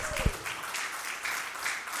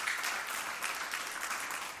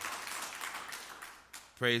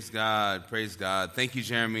Praise God. Praise God. Thank you,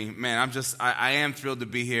 Jeremy. Man, I am thrilled to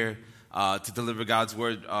be here to deliver God's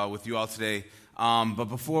word with you all today. But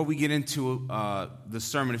before we get into the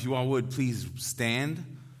sermon, if you all would, please stand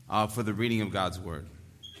for the reading of God's word.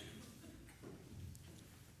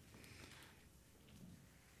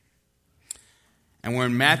 And we're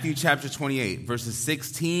in Matthew chapter 28, verses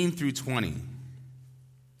 16 through 20.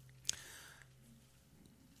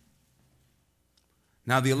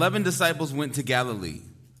 Now the 11 disciples went to Galilee,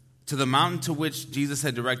 to the mountain to which Jesus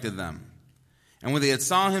had directed them. And when they had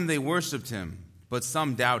saw him, they worshipped him, but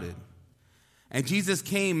some doubted. And Jesus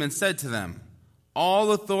came and said to them,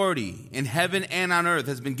 "All authority in heaven and on earth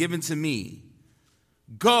has been given to me.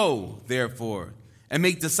 Go, therefore, and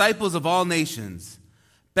make disciples of all nations,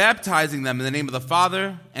 baptizing them in the name of the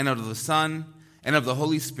Father, and of the Son, and of the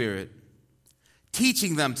Holy Spirit,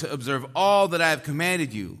 teaching them to observe all that I have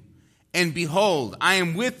commanded you. And behold, I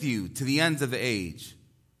am with you to the ends of the age."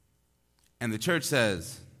 And the church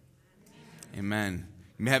says, Amen.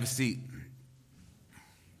 You may have a seat.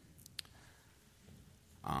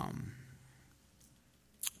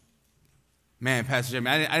 Man, Pastor Jeremy,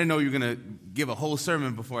 I didn't know you were going to give a whole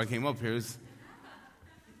sermon before I came up here.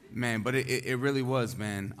 But it really was,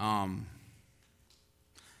 man.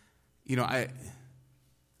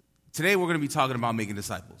 Today we're going to be talking about making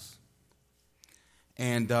disciples.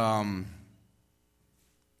 And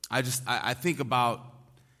I think about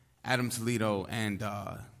Adam Toledo, and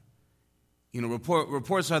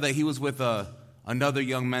reports are that he was with another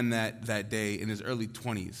young man that day in his early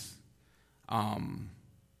 20s. And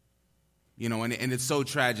it's so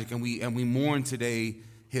tragic, and we mourn today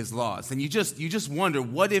his loss. And you just wonder,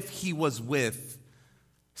 what if he was with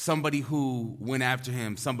somebody who went after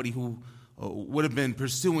him, somebody who would have been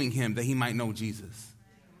pursuing him, that he might know Jesus.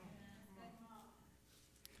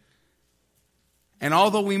 And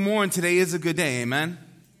although we mourn, today is a good day, amen?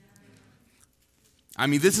 I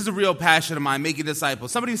mean, this is a real passion of mine, making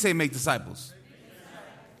disciples. Somebody say make disciples.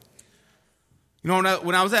 When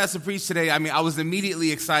I was asked to preach today, I was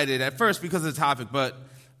immediately excited at first because of the topic, but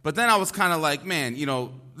then I was kind of like, man,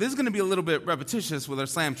 this is going to be a little bit repetitious with our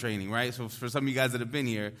slam training, right? So for some of you guys that have been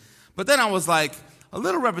here. But then I was like, a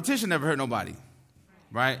little repetition never hurt nobody,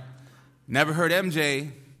 right? Never hurt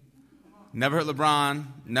MJ, never hurt LeBron,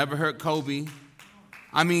 never hurt Kobe.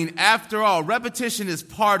 After all, repetition is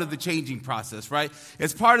part of the changing process, right?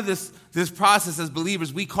 It's part of this process as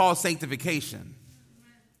believers we call sanctification.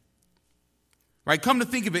 Right? Come to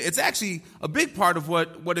think of it, it's actually a big part of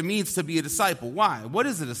what it means to be a disciple. Why? What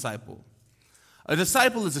is a disciple? A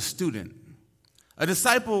disciple is a student. A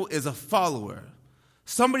disciple is a follower.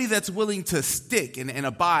 Somebody that's willing to stick and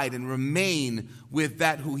abide and remain with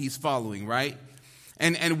that who he's following, right?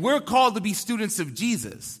 And we're called to be students of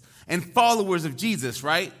Jesus and followers of Jesus,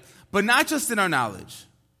 right? But not just in our knowledge,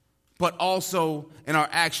 but also in our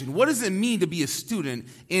action. What does it mean to be a student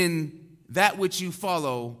in that which you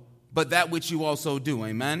follow, but that which you also do,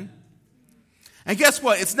 amen? And guess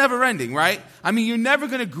what? It's never ending, right? You're never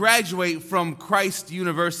going to graduate from Christ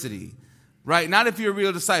University, right? Not if you're a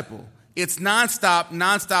real disciple. It's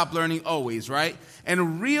nonstop learning always, right?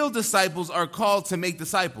 And real disciples are called to make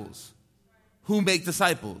disciples. Who make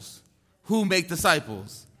disciples? Who make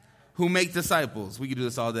disciples? Who make disciples? We could do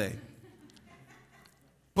this all day.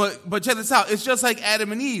 But check this out. It's just like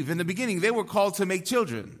Adam and Eve in the beginning. They were called to make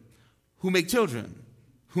children. Who make children?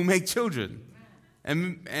 Who make children?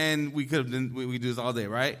 And we could do this all day,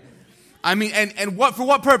 right? And what for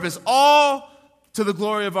what purpose? All to the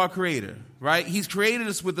glory of our Creator, right? He's created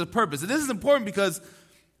us with a purpose. And this is important because,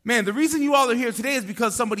 man, the reason you all are here today is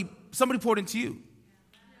because somebody poured into you.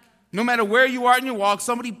 No matter where you are in your walk,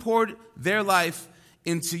 somebody poured their life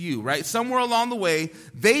into you, right? Somewhere along the way,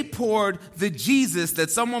 they poured the Jesus that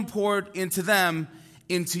someone poured into them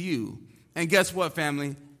into you. And guess what,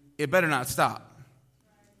 family? It better not stop.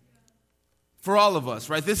 For all of us,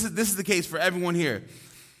 right? This is the case for everyone here.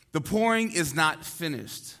 The pouring is not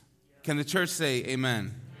finished. Can the church say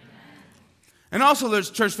amen? And also, there's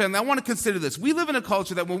church family, I want to consider this. We live in a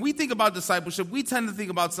culture that when we think about discipleship, we tend to think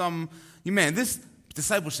about this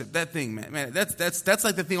discipleship, that thing, man, that's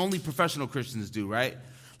like the thing only professional Christians do, right?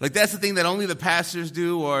 Like that's the thing that only the pastors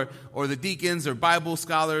do, or the deacons, or Bible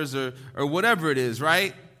scholars, or whatever it is,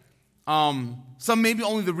 right? Some maybe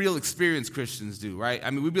only the real experienced Christians do, right?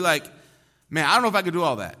 We'd be like, man, I don't know if I could do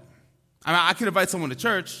all that. I could invite someone to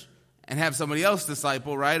church and have somebody else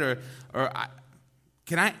disciple, right?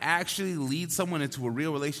 Can I actually lead someone into a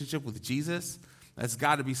real relationship with Jesus? That's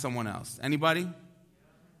got to be someone else. Anybody?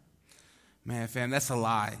 Man, fam, that's a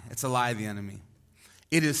lie. It's a lie of the enemy.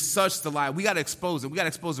 It is such the lie. We got to expose it. We got to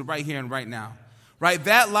expose it right here and right now. right?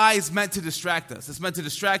 That lie is meant to distract us. It's meant to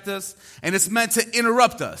distract us, and it's meant to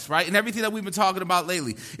interrupt us, right? And everything that we've been talking about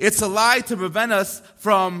lately. It's a lie to prevent us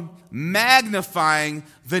from magnifying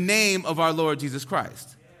the name of our Lord Jesus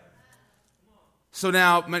Christ. So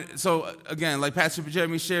again, like Pastor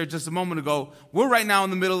Jeremy shared just a moment ago, we're right now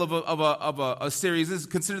in the middle of a series.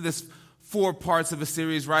 Consider this 4 parts of a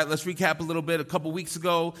series, right? Let's recap a little bit. A couple weeks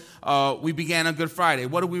ago, we began on Good Friday.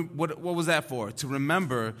 What was that for? To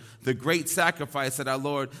remember the great sacrifice that our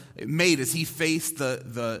Lord made as he faced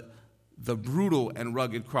the brutal and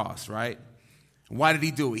rugged cross, right? Why did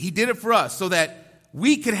he do it? He did it for us so that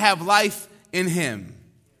we could have life in him.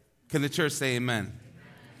 Can the church say amen?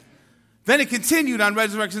 Then it continued on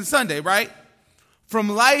Resurrection Sunday, right? From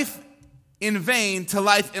life in vain to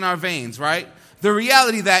life in our veins, right? The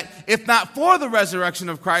reality that if not for the resurrection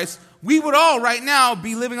of Christ, we would all right now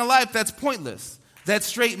be living a life that's pointless, that's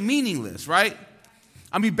straight meaningless, right?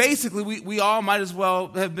 I mean, basically, we all might as well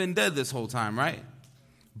have been dead this whole time, right?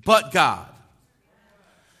 But God.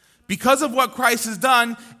 Because of what Christ has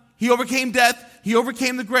done, he overcame death, he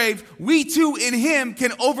overcame the grave. We too in him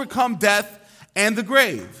can overcome death and the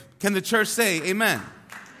grave. Can the church say amen?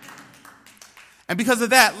 And because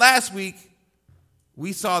of that, last week,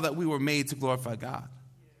 we saw that we were made to glorify God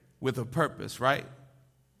with a purpose, right?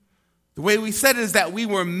 The way we said it is that we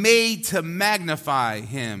were made to magnify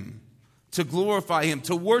him, to glorify him,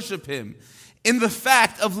 to worship him in the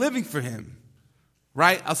fact of living for him,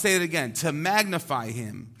 right? I'll say it again, to magnify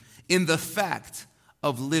him in the fact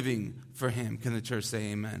of living for him. Can the church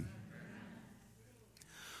say amen?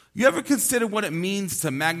 You ever consider what it means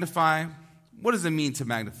to magnify? What does it mean to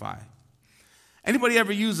magnify? Anybody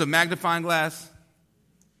ever use a magnifying glass?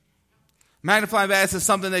 Magnifying glass is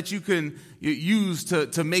something that you can use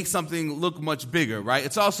to make something look much bigger, right?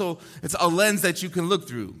 It's a lens that you can look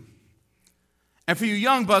through. And for you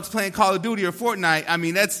young bucks playing Call of Duty or Fortnite, I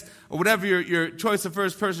mean, or whatever your choice of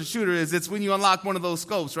first-person shooter is, it's when you unlock one of those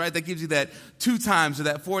scopes, right? That gives you that 2 times or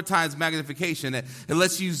that 4 times magnification. It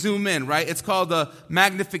lets you zoom in, right? It's called the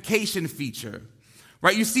magnification feature,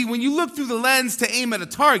 right? You see, when you look through the lens to aim at a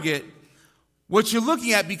target, what you're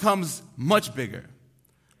looking at becomes much bigger,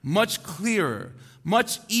 much clearer,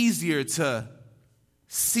 much easier to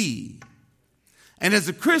see. And as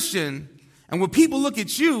a Christian, and when people look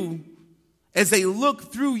at you, as they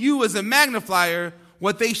look through you as a magnifier,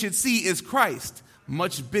 what they should see is Christ,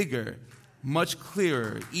 much bigger, much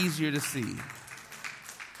clearer, easier to see.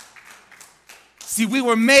 See, we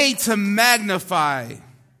were made to magnify.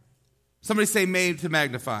 Somebody say made to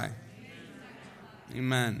magnify.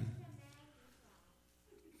 Amen.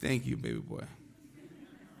 Thank you, baby boy.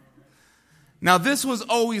 Now, this was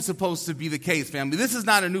always supposed to be the case, family. This is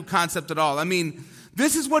not a new concept at all. I mean,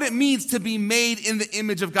 this is what it means to be made in the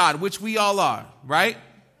image of God, which we all are, right?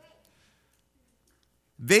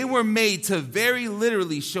 They were made to very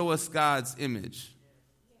literally show us God's image.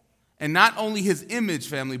 And not only his image,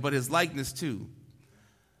 family, but his likeness too.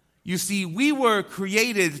 You see, we were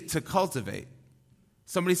created to cultivate.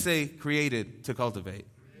 Somebody say created to cultivate.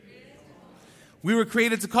 We were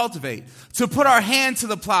created to cultivate, to put our hand to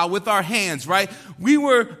the plow with our hands, right? We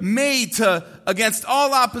were made to, against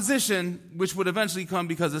all opposition, which would eventually come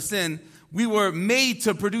because of sin, we were made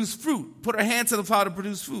to produce fruit, put our hand to the plow to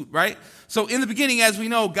produce fruit, right? So in the beginning, as we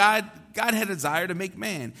know, God had a desire to make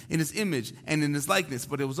man in his image and in his likeness,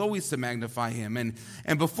 but it was always to magnify him.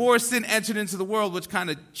 And before sin entered into the world, which kind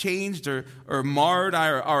of changed or marred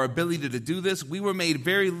our ability to do this, we were made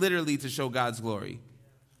very literally to show God's glory.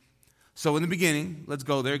 So in the beginning, let's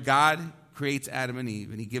go there, God creates Adam and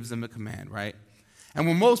Eve, and he gives them a command, right? And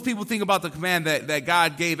when most people think about the command that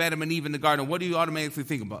God gave Adam and Eve in the garden, what do you automatically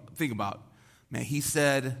think about? Man, he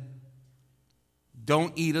said,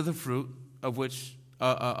 don't eat of the fruit of which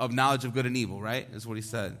of knowledge of good and evil, right? That's what he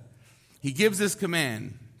said. He gives this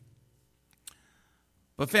command.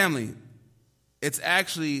 But family, it's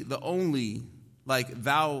actually the only,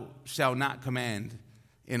 thou shalt not command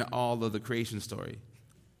in all of the creation story.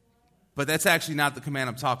 But that's actually not the command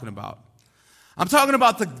I'm talking about. I'm talking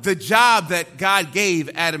about the job that God gave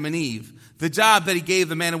Adam and Eve, the job that he gave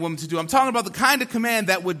the man and woman to do. I'm talking about the kind of command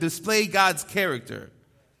that would display God's character.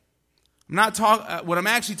 I'm not talking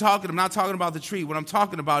about the tree. What I'm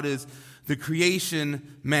talking about is the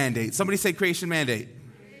creation mandate. Somebody say creation mandate.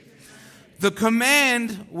 The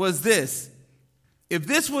command was this. If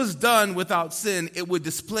this was done without sin, it would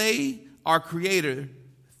display our Creator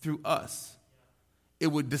through us.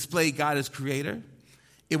 It would display God as creator.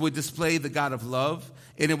 It would display the God of love.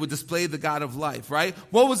 And it would display the God of life, right?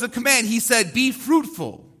 What was the command? He said, be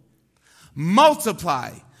fruitful,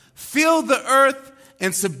 multiply, fill the earth,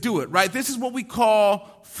 and subdue it, right? This is what we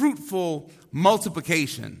call fruitful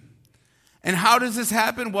multiplication. And how does this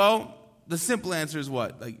happen? Well, the simple answer is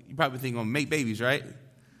what? Like, you probably think, oh, make babies, right?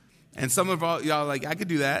 And some of y'all are like, I could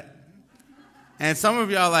do that. And some of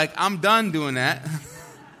y'all are like, I'm done doing that.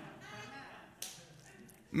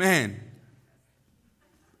 Man.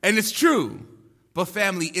 And it's true. But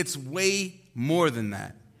family, it's way more than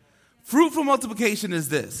that. Fruitful multiplication is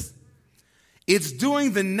this. It's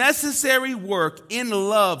doing the necessary work in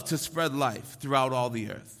love to spread life throughout all the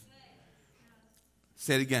earth.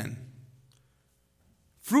 Say it again.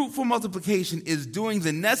 Fruitful multiplication is doing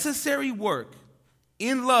the necessary work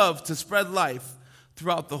in love to spread life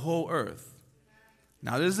throughout the whole earth.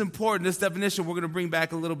 Now, this is important. This definition we're going to bring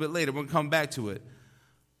back a little bit later. We're going to come back to it.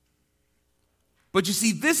 But you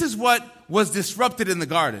see, this is what was disrupted in the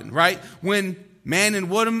garden, right? When man and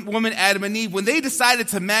woman, Adam and Eve, when they decided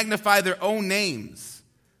to magnify their own names,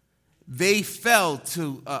 they fell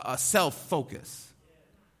to a self-focus.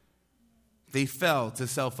 They fell to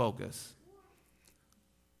self-focus.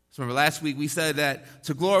 So remember last week we said that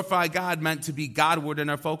to glorify God meant to be Godward in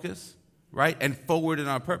our focus, right? And forward in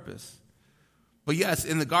our purpose. But yes,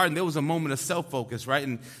 in the garden there was a moment of self-focus, right?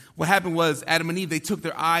 And what happened was Adam and Eve, they took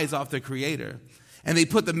their eyes off their Creator. And they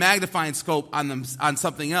put the magnifying scope on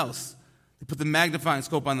something else. They put the magnifying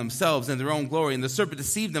scope on themselves and their own glory. And the serpent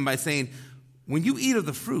deceived them by saying, when you eat of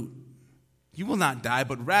the fruit, you will not die,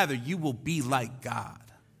 but rather you will be like God.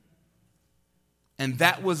 And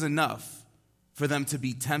that was enough for them to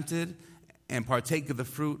be tempted and partake of the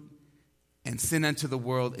fruit and sin entered the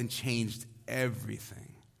world and changed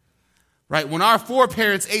everything. Right? When our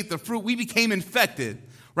foreparents ate the fruit, we became infected.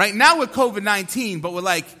 Right? Now with COVID-19, but with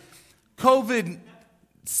like COVID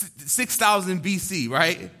 6,000 BC,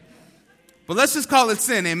 right? But let's just call it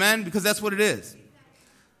sin, amen? Because that's what it is.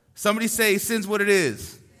 Somebody say, sin's what it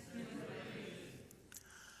is.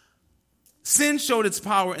 Sin showed its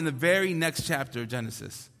power in the very next chapter of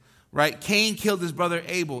Genesis, right? Cain killed his brother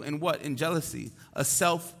Abel in what? In jealousy, a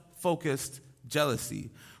self-focused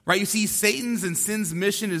jealousy, right? You see, Satan's and sin's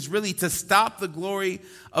mission is really to stop the glory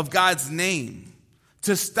of God's name,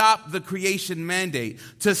 to stop the creation mandate,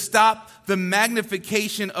 to stop the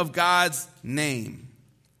magnification of God's name.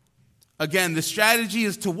 Again, the strategy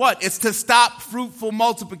is to what? It's to stop fruitful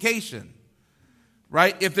multiplication,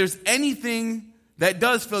 right? If there's anything that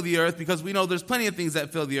does fill the earth, because we know there's plenty of things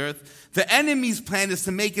that fill the earth, the enemy's plan is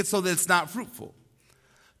to make it so that it's not fruitful,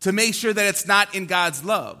 to make sure that it's not in God's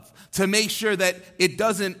love, to make sure that it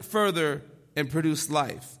doesn't further and produce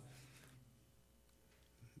life.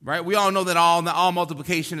 Right? We all know that all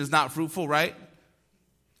multiplication is not fruitful, right?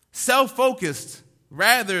 Self-focused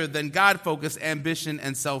rather than God-focused ambition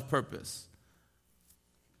and self-purpose.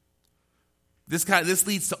 This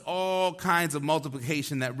leads to all kinds of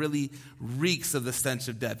multiplication that really reeks of the stench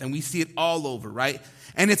of death. And we see it all over, right?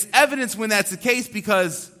 And it's evidence when that's the case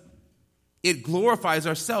because it glorifies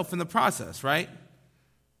ourselves in the process, right?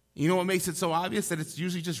 You know what makes it so obvious? That it's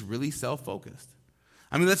usually just really self-focused.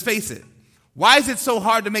 I mean, let's face it. Why is it so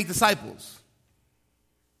hard to make disciples?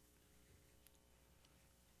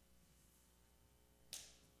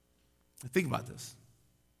 Think about this.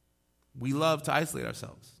 We love to isolate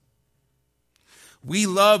ourselves. We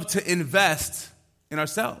love to invest in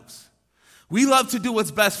ourselves. We love to do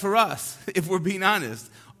what's best for us, if we're being honest,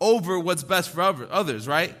 over what's best for others,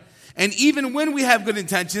 right? And even when we have good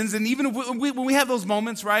intentions, and even when we have those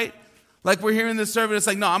moments, right? Like we're here in this service, it's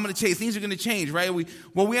like, no, I'm going to change. Things are going to change, right?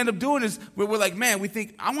 What we end up doing is we're like, man, we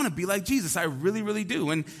think, I want to be like Jesus. I really, really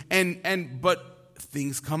do. But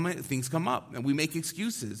things come up, and we make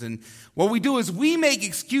excuses. And what we do is we make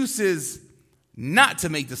excuses not to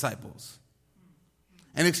make disciples.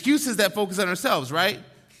 And excuses that focus on ourselves, right?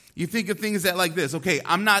 You think of things that like this. Okay,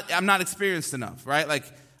 I'm not experienced enough, right? Like,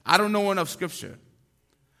 I don't know enough scripture.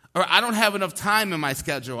 Or I don't have enough time in my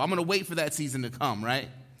schedule. I'm going to wait for that season to come, right?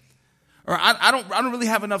 Or I don't really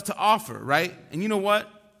have enough to offer, right? And you know what?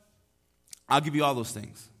 I'll give you all those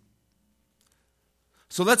things.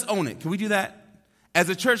 So let's own it. Can we do that? As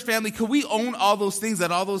a church family, can we own all those things,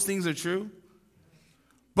 that all those things are true?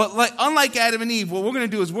 But unlike Adam and Eve, what we're going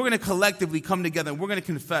to do is we're going to collectively come together and we're going to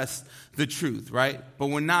confess the truth, right? But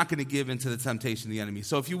we're not going to give in to the temptation of the enemy.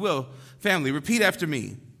 So if you will, family, repeat after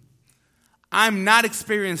me. I'm not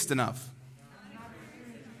experienced enough.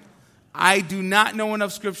 I do not know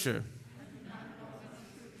enough scripture.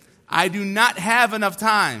 I do not have enough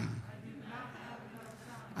time.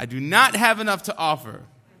 I do not have enough to offer.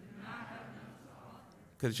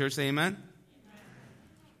 Could the church say amen?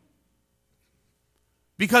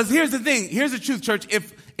 Because here's the thing. Here's the truth, church.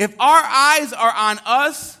 If our eyes are on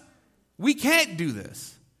us, we can't do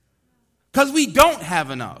this. Because we don't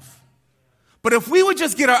have enough. But if we would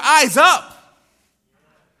just get our eyes up,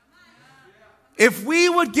 If we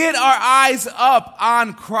would get our eyes up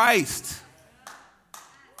on Christ.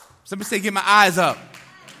 Somebody say, get my eyes up.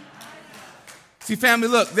 See, family,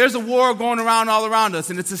 look, there's a war going around all around us,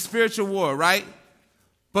 and it's a spiritual war, right?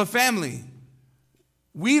 But family,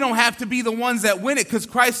 we don't have to be the ones that win it because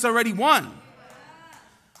Christ already won.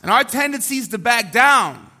 And our tendency is to back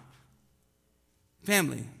down.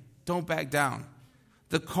 Family, don't back down.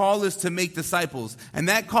 The call is to make disciples. And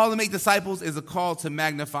that call to make disciples is a call to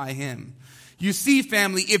magnify him. You see,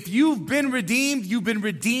 family, if you've been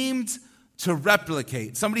redeemed to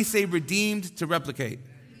replicate. Somebody say redeemed to replicate.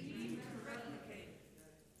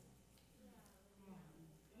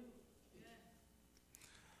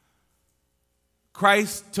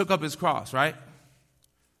 Christ took up his cross, right?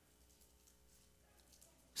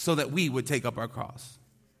 So that we would take up our cross.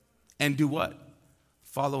 And do what?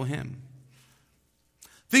 Follow him.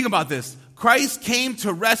 Think about this. Christ came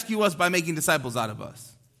to rescue us by making disciples out of us.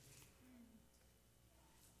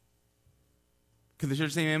 Can the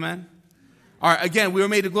church say amen? All right, again, we were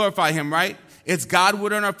made to glorify him, right? It's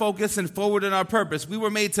Godward in our focus and forward in our purpose. We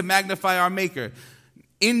were made to magnify our Maker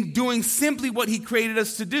in doing simply what he created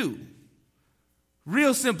us to do.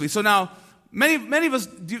 Real simply. So now, many of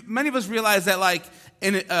us realize that like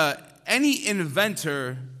any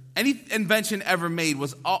invention ever made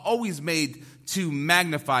was always made to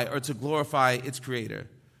magnify or to glorify its creator,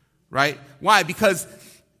 right? Why? Because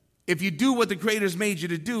if you do what the creator's made you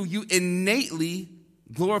to do, you innately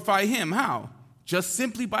glorify him. How? Just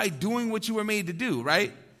simply by doing what you were made to do,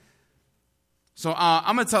 right? So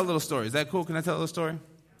I'm going to tell a little story. Is that cool? Can I tell a little story?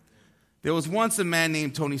 There was once a man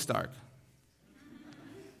named Tony Stark.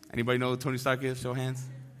 Anybody know who Tony Stark is? Show of hands.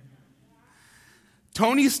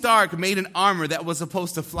 Tony Stark made an armor that was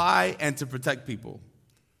supposed to fly and to protect people.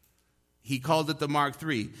 He called it the Mark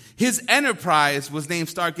III. His enterprise was named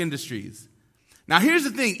Stark Industries. Now here's the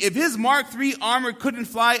thing. If his Mark III armor couldn't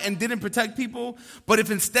fly and didn't protect people, but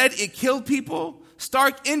if instead it killed people,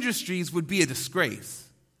 Stark Industries would be a disgrace.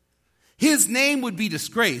 His name would be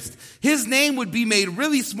disgraced. His name would be made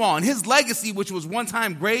really small. And his legacy, which was one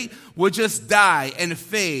time great, would just die and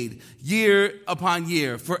fade year upon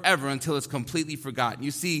year forever until it's completely forgotten.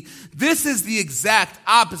 You see, this is the exact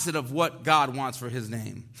opposite of what God wants for his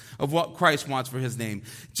name, of what Christ wants for his name.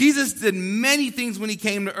 Jesus did many things when he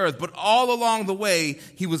came to earth, but all along the way,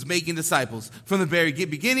 he was making disciples from the very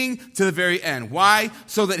beginning to the very end. Why?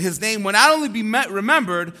 So that his name would not only be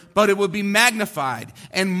remembered, but it would be magnified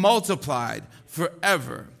and multiplied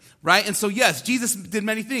forever, right? And so, yes, Jesus did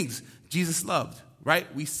many things. Jesus loved, right?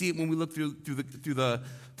 We see it when we look through the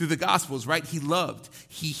Gospels, right? He loved,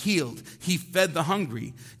 he healed, he fed the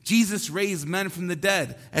hungry. Jesus raised men from the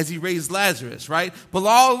dead as he raised Lazarus, right? But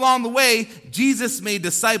all along the way, Jesus made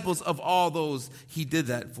disciples of all those he did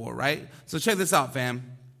that for, right? So check this out,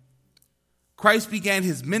 fam. Christ began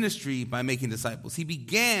his ministry by making disciples. He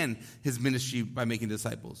began his ministry by making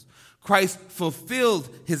disciples. Christ fulfilled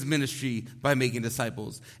his ministry by making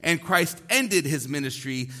disciples. And Christ ended his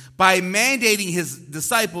ministry by mandating his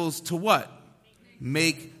disciples to what?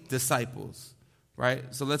 Make disciples,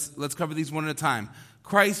 right? So let's cover these one at a time.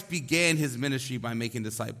 Christ began his ministry by making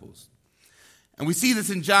disciples. And we see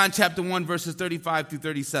this in John chapter 1, verses 35 through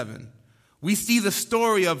 37. We see the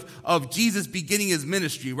story of Jesus beginning his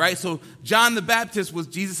ministry, right? So John the Baptist was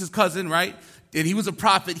Jesus' cousin, right? And he was a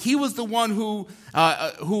prophet. He was the one who,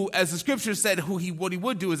 as the scripture said, what he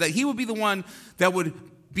would do is that he would be the one that would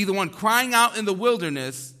be the one crying out in the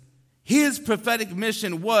wilderness. His prophetic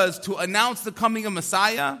mission was to announce the coming of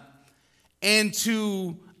Messiah and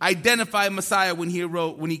to identify Messiah when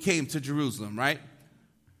he came to Jerusalem, right?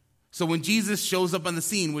 So when Jesus shows up on the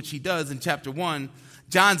scene, which he does in chapter 1,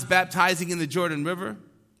 John's baptizing in the Jordan River,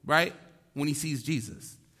 right? When he sees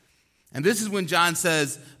Jesus. And this is when John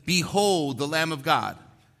says, "Behold, the Lamb of God."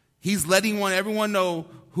 He's letting everyone know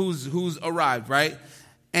who's arrived, right?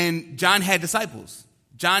 And John had disciples.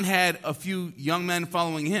 John had a few young men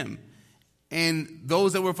following him. And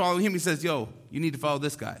those that were following him, he says, "Yo, you need to follow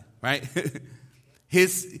this guy," right?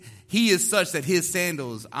 He is such that his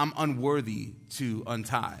sandals I'm unworthy to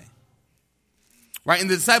untie. Right? And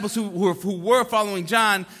the disciples who were following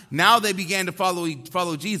John, now they began to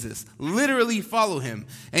follow Jesus. Literally follow him.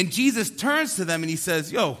 And Jesus turns to them and he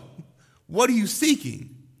says, "Yo, what are you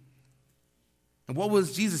seeking?" And what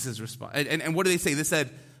was Jesus' response? And what did they say? They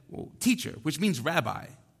said, "Well, teacher," which means rabbi.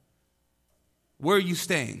 "Where are you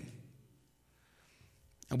staying?"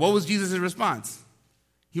 And what was Jesus' response?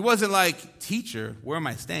 He wasn't like, "Teacher, where am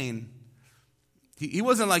I staying?" He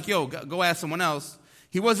wasn't like, "Yo, go ask someone else."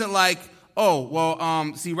 He wasn't like, "Oh,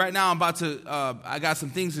 well, see, right now I'm about to, I got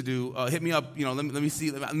some things to do. Hit me up, let me see,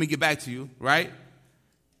 let me get back to you," right?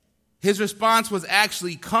 His response was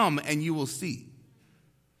actually, come and you will see.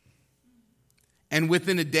 And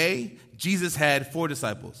within a day, Jesus had 4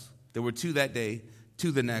 disciples. There were 2 that day,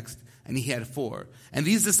 2 the next, and he had 4. And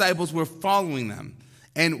these disciples were following them.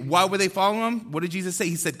 And why were they following him? What did Jesus say?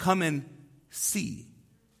 He said, come and see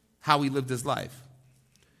how he lived his life.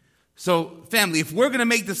 So, family, if we're going to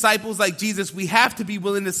make disciples like Jesus, we have to be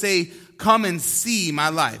willing to say, come and see my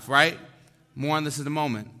life, right? More on this in a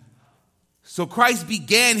moment. So Christ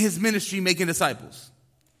began his ministry making disciples.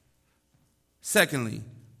 Secondly,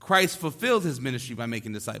 Christ fulfilled his ministry by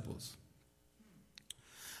making disciples.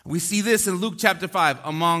 We see this in Luke chapter 5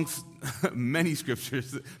 amongst many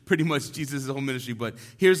scriptures, pretty much Jesus' whole ministry, but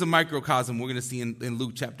here's a microcosm we're going to see in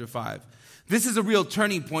Luke chapter 5. This is a real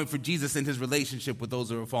turning point for Jesus in his relationship with those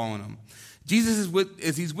who are following him. Jesus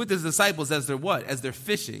he's with his disciples as they're what? As they're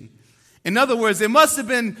fishing. In other words, it must have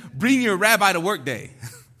been bring your rabbi to work day.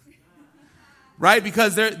 Right?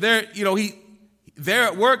 Because they're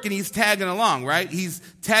at work and he's tagging along, right? He's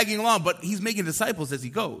tagging along, but he's making disciples as he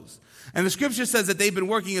goes. And the scripture says that they've been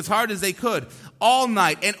working as hard as they could all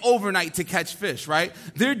night and overnight to catch fish, right?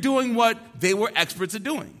 They're doing what they were experts at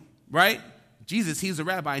doing, right? Jesus, he's a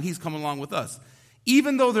rabbi and he's coming along with us.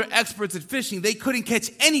 Even though they're experts at fishing, they couldn't catch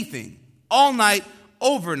anything all night,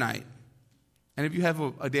 overnight. And if you have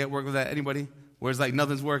a day at work with that, anybody? Where it's like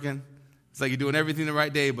nothing's working? It's like you're doing everything the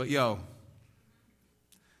right day, but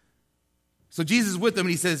So Jesus is with them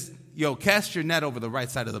and he says, cast your net over the right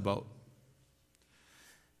side of the boat.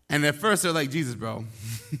 And at first they're like, Jesus, bro,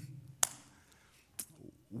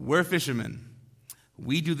 we're fishermen.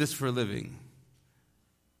 We do this for a living.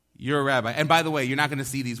 You're a rabbi. And by the way, you're not going to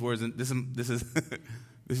see these words. This is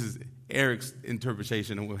this is Eric's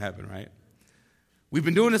interpretation of what happened, right? We've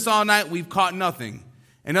been doing this all night. We've caught nothing.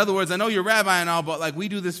 In other words, I know you're a rabbi and all, but we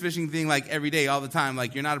do this fishing thing every day, all the time.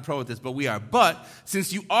 You're not a pro at this, but we are. But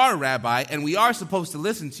since you are a rabbi and we are supposed to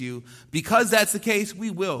listen to you, because that's the case,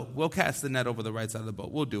 we'll cast the net over the right side of the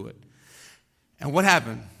boat. We'll do it. And what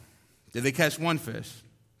happened? Did they catch 1 fish?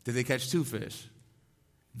 Did they catch 2 fish?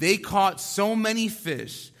 They caught so many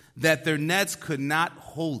fish that their nets could not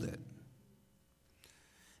hold it.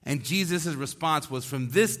 And Jesus' response was, from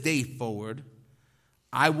this day forward,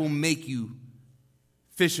 I will make you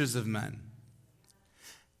fishers of men.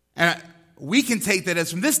 And we can take that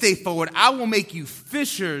as from this day forward, I will make you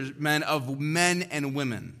fishermen of men and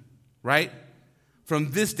women, right?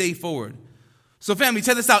 From this day forward. So family,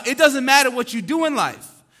 check this out. It doesn't matter what you do in life.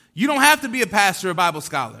 You don't have to be a pastor or a Bible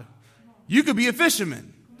scholar. You could be a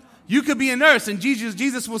fisherman. You could be a nurse, and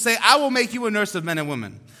Jesus will say, I will make you a nurse of men and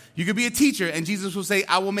women. You could be a teacher, and Jesus will say,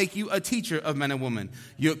 I will make you a teacher of men and women.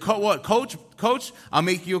 You're coach? I'll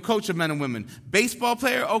make you a coach of men and women. Baseball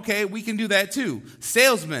player? Okay, we can do that too.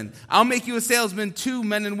 Salesman? I'll make you a salesman to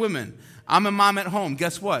men and women. I'm a mom at home.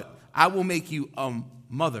 Guess what? I will make you a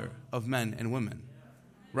mother of men and women.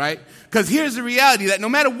 Right? Because here's the reality that no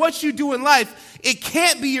matter what you do in life, it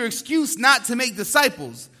can't be your excuse not to make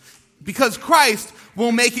disciples. Because Christ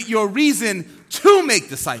will make it your reason to make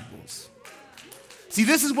disciples. See,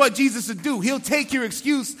 this is what Jesus would do. He'll take your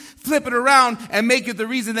excuse, flip it around, and make it the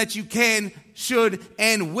reason that you can, should,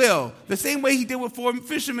 and will. The same way he did with 4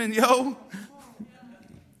 fishermen,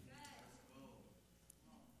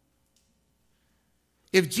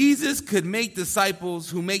 If Jesus could make disciples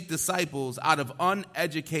who make disciples out of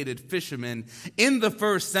uneducated fishermen in the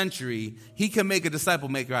first century, he can make a disciple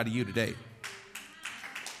maker out of you today.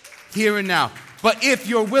 Here and now. But if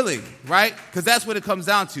you're willing, right? Because that's what it comes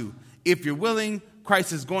down to. If you're willing,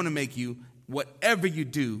 Christ is going to make you, whatever you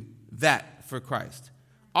do, that for Christ.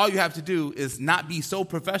 All you have to do is not be so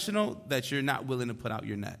professional that you're not willing to put out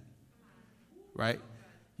your net. Right?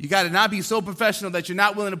 You got to not be so professional that you're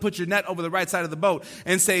not willing to put your net over the right side of the boat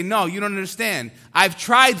and say, no, you don't understand. I've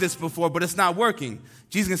tried this before, but it's not working.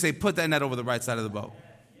 Jesus is going to say, put that net over the right side of the boat.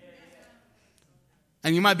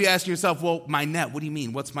 And you might be asking yourself, well, my net, what do you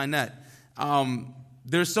mean? What's my net?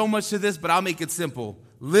 There's so much to this, but I'll make it simple.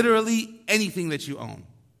 Literally anything that you own.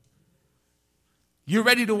 You're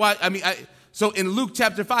ready to watch. So in Luke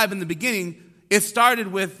chapter 5, in the beginning, it started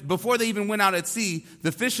with, before they even went out at sea,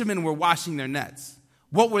 the fishermen were washing their nets.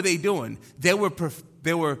 What were they doing? They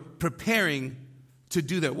were preparing to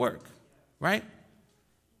do their work, right?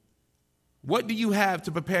 What do you have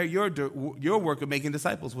to prepare your work of making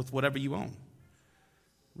disciples with whatever you own,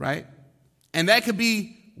 right? And that could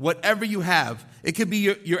be whatever you have. It could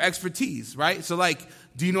be your expertise, right? So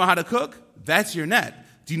do you know how to cook? That's your net.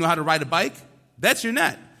 Do you know how to ride a bike? That's your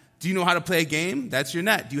net. Do you know how to play a game? That's your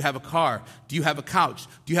net. Do you have a car? Do you have a couch?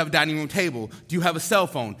 Do you have a dining room table? Do you have a cell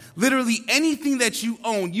phone? Literally anything that you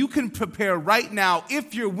own, you can prepare right now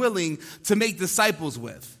if you're willing to make disciples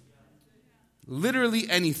with. Literally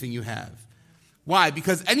anything you have. Why?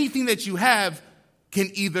 Because anything that you have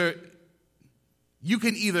you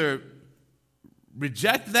can either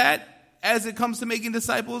reject that as it comes to making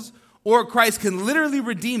disciples, or Christ can literally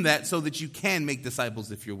redeem that so that you can make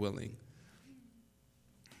disciples if you're willing.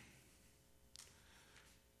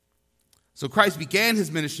 So Christ began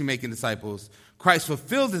his ministry making disciples. Christ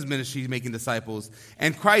fulfilled his ministry making disciples.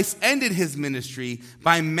 And Christ ended his ministry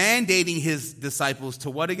by mandating his disciples to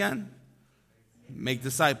what again? Make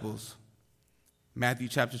disciples. Matthew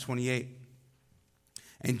chapter 28.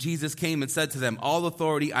 And Jesus came and said to them, all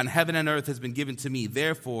authority on heaven and earth has been given to me.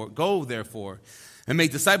 Therefore, go therefore, and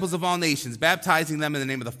make disciples of all nations, baptizing them in the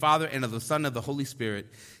name of the Father and of the Son and of the Holy Spirit,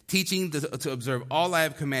 teaching to observe all I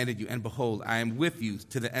have commanded you. And behold, I am with you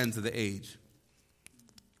to the ends of the age.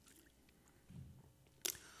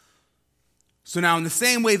 So now, in the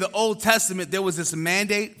same way, the Old Testament, there was this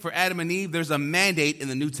mandate for Adam and Eve. There's a mandate in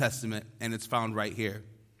the New Testament, and it's found right here.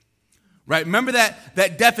 Right? Remember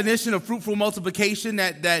that definition of fruitful multiplication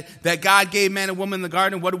that God gave man and woman in the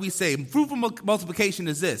garden? What do we say? Fruitful multiplication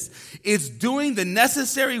is this. It's doing the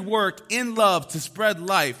necessary work in love to spread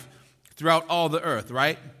life throughout all the earth,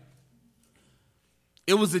 right?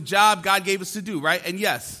 It was a job God gave us to do, right? And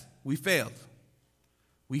yes, we failed.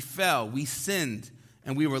 We fell, we sinned,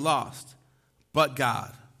 and we were lost. But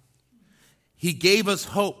God, he gave us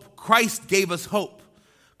hope. Christ gave us hope.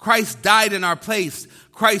 Christ died in our place.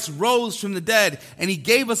 Christ rose from the dead, and he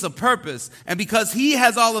gave us a purpose. And because he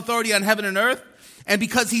has all authority on heaven and earth, and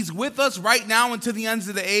because he's with us right now until the ends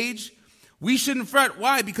of the age, we shouldn't fret.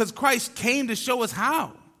 Why? Because Christ came to show us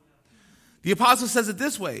how. The apostle says it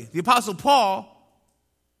this way. The apostle Paul,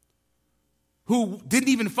 who didn't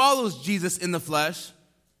even follow Jesus in the flesh,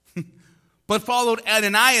 but followed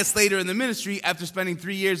Ananias later in the ministry after spending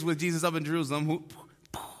 3 years with Jesus up in Jerusalem,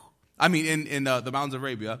 in the mountains of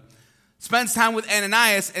Arabia, spends time with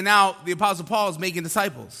Ananias, and now the Apostle Paul is making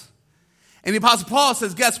disciples. And the Apostle Paul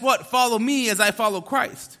says, guess what? Follow me as I follow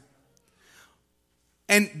Christ.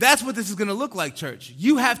 And that's what this is going to look like, church.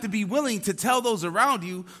 You have to be willing to tell those around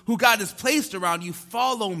you who God has placed around you,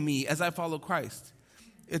 follow me as I follow Christ.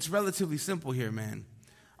 It's relatively simple here, man.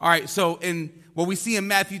 All right, so in what we see in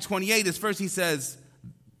Matthew 28 is first he says,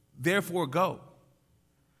 therefore go.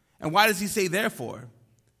 And why does he say therefore?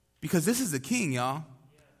 Because this is the king, y'all.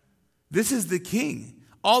 This is the king.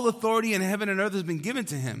 All authority in heaven and earth has been given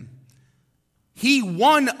to him. He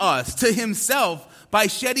won us to himself by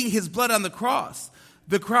shedding his blood on the cross.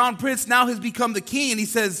 The crown prince now has become the king, and he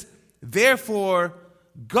says, therefore,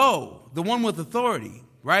 go. The one with authority,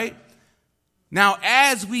 right? Now,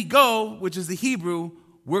 as we go, which is the Hebrew,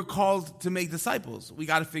 we're called to make disciples. We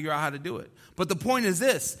got to figure out how to do it. But the point is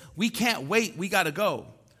this. We can't wait. We got to go.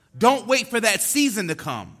 Don't wait for that season to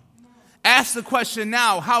come. Ask the question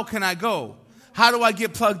now, how can I go? How do I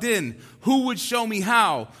get plugged in? Who would show me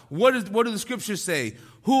how? What do the scriptures say?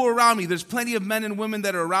 Who are around me? There's plenty of men and women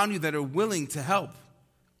that are around you that are willing to help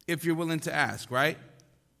if you're willing to ask, right?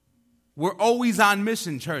 We're always on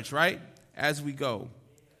mission, church, right? As we go.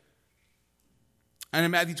 And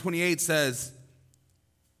in Matthew 28 says,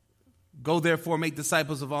 go therefore, make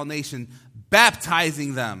disciples of all nations,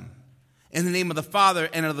 baptizing them in the name of the Father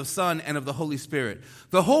and of the Son and of the Holy Spirit.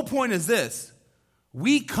 The whole point is this.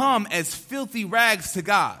 We come as filthy rags to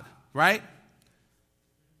God, right?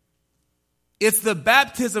 It's the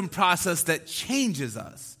baptism process that changes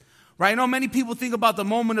us, right? I know many people think about the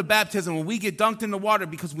moment of baptism when we get dunked in the water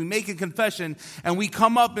because we make a confession and we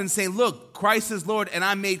come up and say, look, Christ is Lord and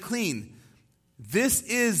I'm made clean. This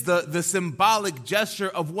is the symbolic gesture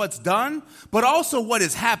of what's done, but also what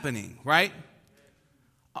is happening, right?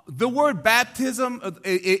 The word baptism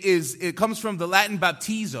it comes from the Latin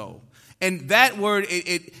baptizo, and that word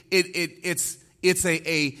it's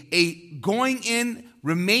a going in,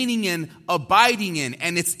 remaining in, abiding in,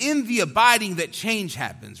 and it's in the abiding that change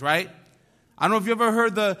happens, right? I don't know if you ever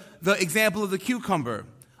heard the example of the cucumber.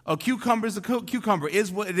 A cucumber is a cucumber. It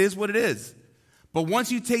is what it is. But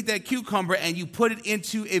once you take that cucumber and you put it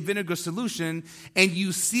into a vinegar solution and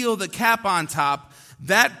you seal the cap on top,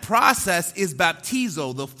 that process is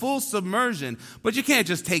baptizo, the full submersion. But you can't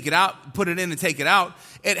just take it out, put it in and take it out.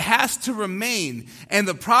 It has to remain. And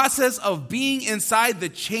the process of being inside the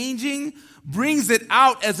changing brings it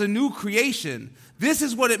out as a new creation. This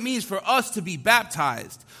is what it means for us to be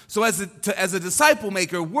baptized. So as a disciple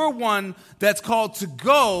maker, we're one that's called to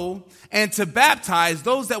go and to baptize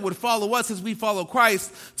those that would follow us as we follow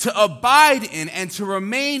Christ, to abide in and to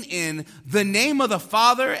remain in the name of the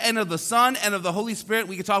Father and of the Son and of the Holy Spirit.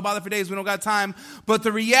 We can talk about it for days. We don't got time. But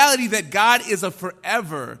the reality that God is a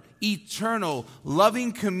forever, eternal,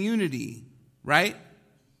 loving community, right?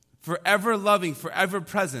 forever loving, forever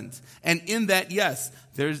present. And in that, yes,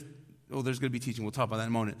 there's going to be teaching. We'll talk about that in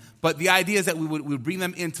a moment. But the idea is that we would bring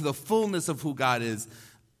them into the fullness of who God is,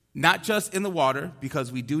 not just in the water,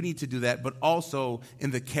 because we do need to do that, but also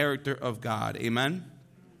in the character of God. Amen?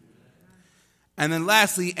 And then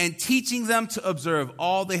lastly, and teaching them to observe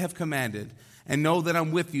all they have commanded, and know that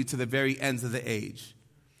I'm with you to the very ends of the age.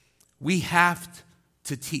 We have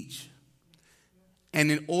to teach.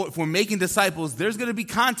 And if we're making disciples, there's going to be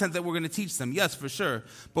content that we're going to teach them. Yes, for sure.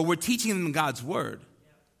 But we're teaching them God's word.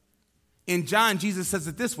 In John, Jesus says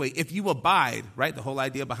it this way. If you abide, right? The whole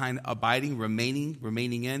idea behind abiding,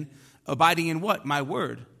 remaining in. Abiding in what? My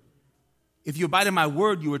word. If you abide in my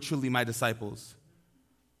word, you are truly my disciples.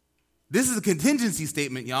 This is a contingency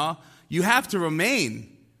statement, y'all. You have to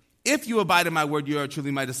remain. If you abide in my word, you are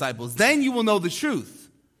truly my disciples. Then you will know the truth.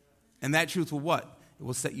 And that truth will what? It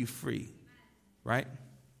will set you free. Right?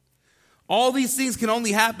 All these things can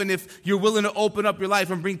only happen if you're willing to open up your life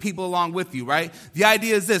and bring people along with you, right? The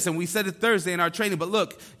idea is this, and we said it Thursday in our training, but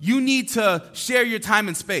look, you need to share your time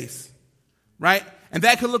and space, right? And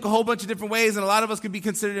that could look a whole bunch of different ways, and a lot of us could be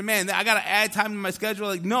considered, man, I got to add time to my schedule.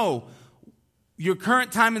 Like, no. Your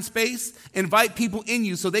current time and space, invite people in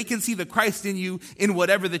you so they can see the Christ in you in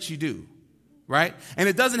whatever that you do. Right? And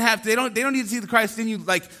it doesn't have to, they don't need to see the Christ in you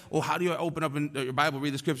like, oh, how do you open up in your Bible,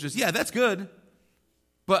 read the scriptures? Yeah, that's good.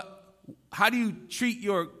 But how do you treat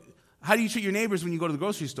your neighbors when you go to the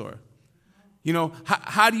grocery store? You know,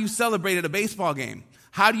 how do you celebrate at a baseball game?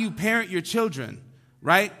 How do you parent your children?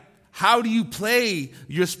 Right? How do you play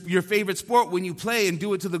your favorite sport when you play and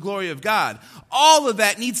do it to the glory of God? All of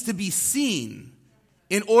that needs to be seen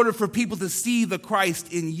in order for people to see the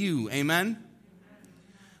Christ in you. Amen?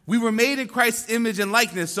 We were made in Christ's image and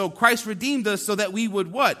likeness, so Christ redeemed us so that we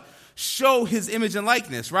would what? Show his image and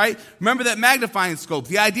likeness, right? Remember that magnifying scope.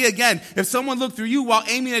 The idea, again, if someone looked through you while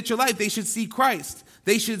aiming at your life, they should see Christ.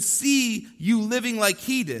 They should see you living like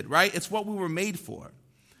he did, right? It's what we were made for.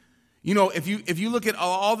 You know, if you look at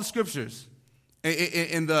all the scriptures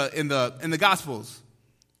in the Gospels,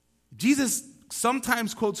 Jesus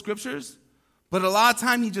sometimes quotes scriptures, but a lot of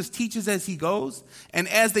time he just teaches as he goes, and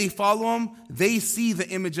as they follow him, they see the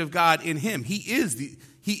image of God in him. He is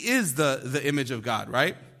the image of God,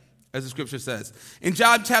 right? As the scripture says. In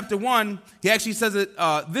John chapter 1, he actually says it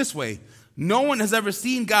this way. No one has ever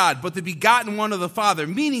seen God but the begotten one of the Father,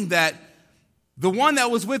 meaning that the one that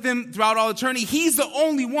was with him throughout all eternity, he's the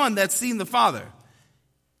only one that's seen the Father.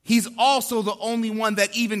 He's also the only one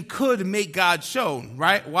that even could make God shown,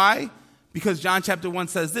 right? Why? Because John chapter 1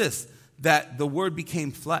 says this, that the Word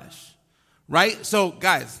became flesh, right? So,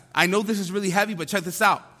 guys, I know this is really heavy, but check this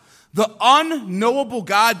out. The unknowable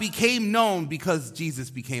God became known because Jesus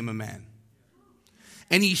became a man.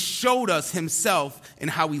 And he showed us himself and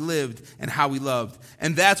how he lived and how he loved.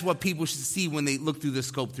 And that's what people should see when they look through the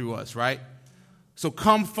scope through us, right? So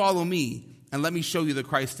come follow me and let me show you the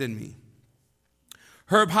Christ in me.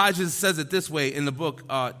 Herb Hodges says it this way in the book,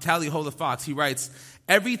 Tally Ho the Fox. He writes,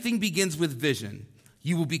 everything begins with vision.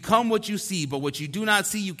 You will become what you see, but what you do not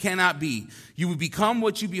see, you cannot be. You will become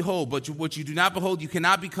what you behold, but what you do not behold, you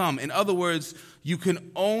cannot become. In other words, you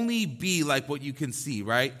can only be like what you can see,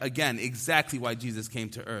 right? Again, exactly why Jesus came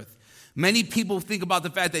to earth. Many people think about the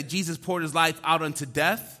fact that Jesus poured his life out unto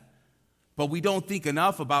death, but we don't think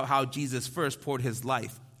enough about how Jesus first poured his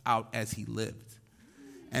life out as he lived.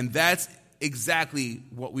 And that's exactly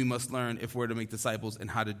what we must learn if we're to make disciples and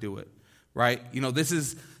how to do it. Right? You know, this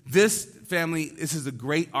is a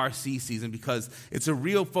great RC season because it's a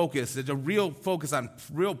real focus. It's a real focus on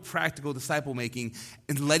real practical disciple making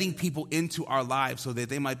and letting people into our lives so that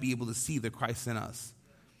they might be able to see the Christ in us,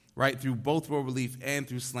 right? Through both World Relief and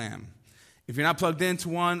through Slam. If you're not plugged into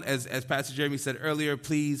one, as Pastor Jeremy said earlier,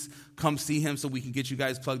 please come see him so we can get you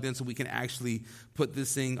guys plugged in so we can actually put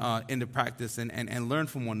this thing into practice and learn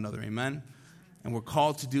from one another. Amen? And we're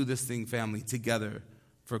called to do this thing, family, together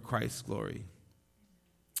for Christ's glory.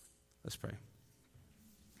 Let's pray.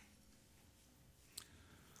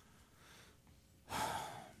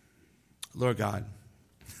 Lord God,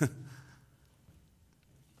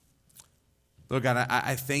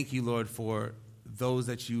 I thank you, Lord, for those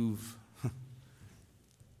that you've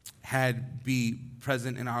had be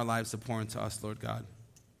present in our lives to pour into us, Lord God.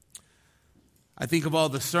 I think of all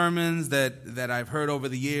the sermons that I've heard over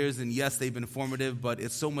the years, and yes, they've been formative, but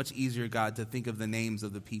it's so much easier, God, to think of the names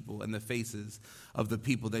of the people and the faces of the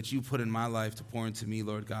people that you put in my life to pour into me,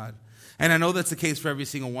 Lord God. And I know that's the case for every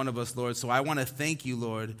single one of us, Lord, so I want to thank you,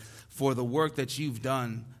 Lord, for the work that you've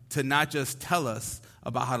done to not just tell us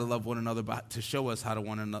about how to love one another, but to show us how to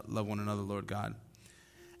love one another, Lord God.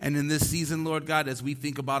 And in this season, Lord God, as we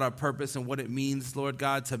think about our purpose and what it means, Lord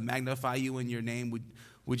God, to magnify you in your name,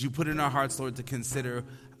 would you put in our hearts, Lord, to consider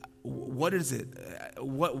what is it?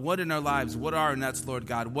 What in our lives? What are our nuts, Lord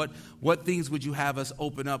God? What things would you have us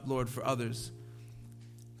open up, Lord, for others?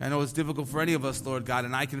 I know it's difficult for any of us, Lord God,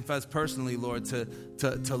 and I confess personally, Lord, to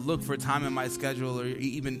look for time in my schedule or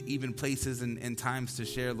even places and times to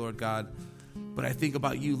share, Lord God. But I think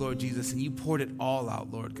about you, Lord Jesus, and you poured it all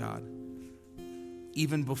out, Lord God,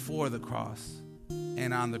 even before the cross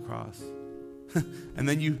and on the cross. And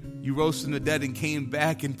then you rose from the dead and came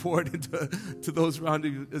back and poured into those around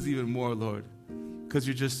us even more, Lord, because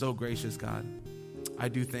you're just so gracious, God. I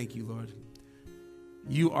do thank you, Lord.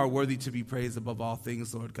 You are worthy to be praised above all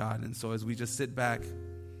things, Lord God. And so as we just sit back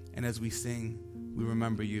and as we sing, we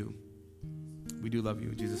remember you. We do love you.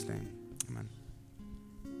 In Jesus' name, amen.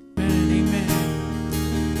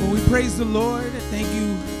 Amen. Well, we praise the Lord. Thank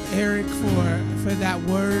you, Eric, for that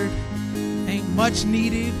word. Ain't much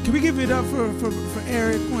needed. Can we give it up for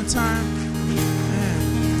Eric one time? Man.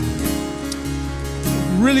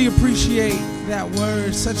 Really appreciate that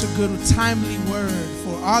word. Such a good, timely word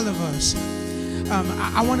for all of us.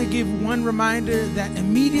 I want to give one reminder that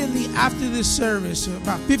immediately after this service, or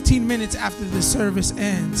about 15 minutes after the service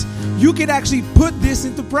ends, you can actually put this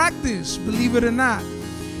into practice, believe it or not.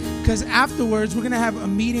 Because afterwards, we're going to have a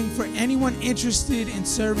meeting for anyone interested in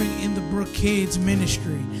serving in the Brook Kids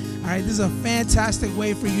ministry. All right, this is a fantastic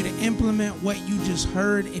way for you to implement what you just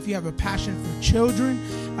heard if you have a passion for children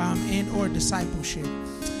and or discipleship.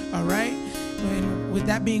 All right, and with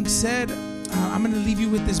that being said, I'm going to leave you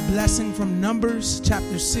with this blessing from Numbers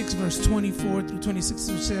chapter 6, verse 24 through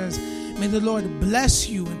 26, which says, "May the Lord bless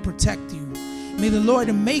you and protect you. May the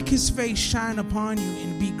Lord make his face shine upon you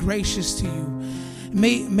and be gracious to you.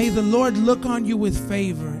 May the Lord look on you with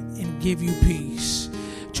favor and give you peace."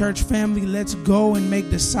 Church family, let's go and make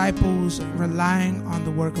disciples relying on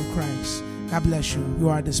the work of Christ. God bless you. You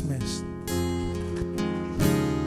are dismissed.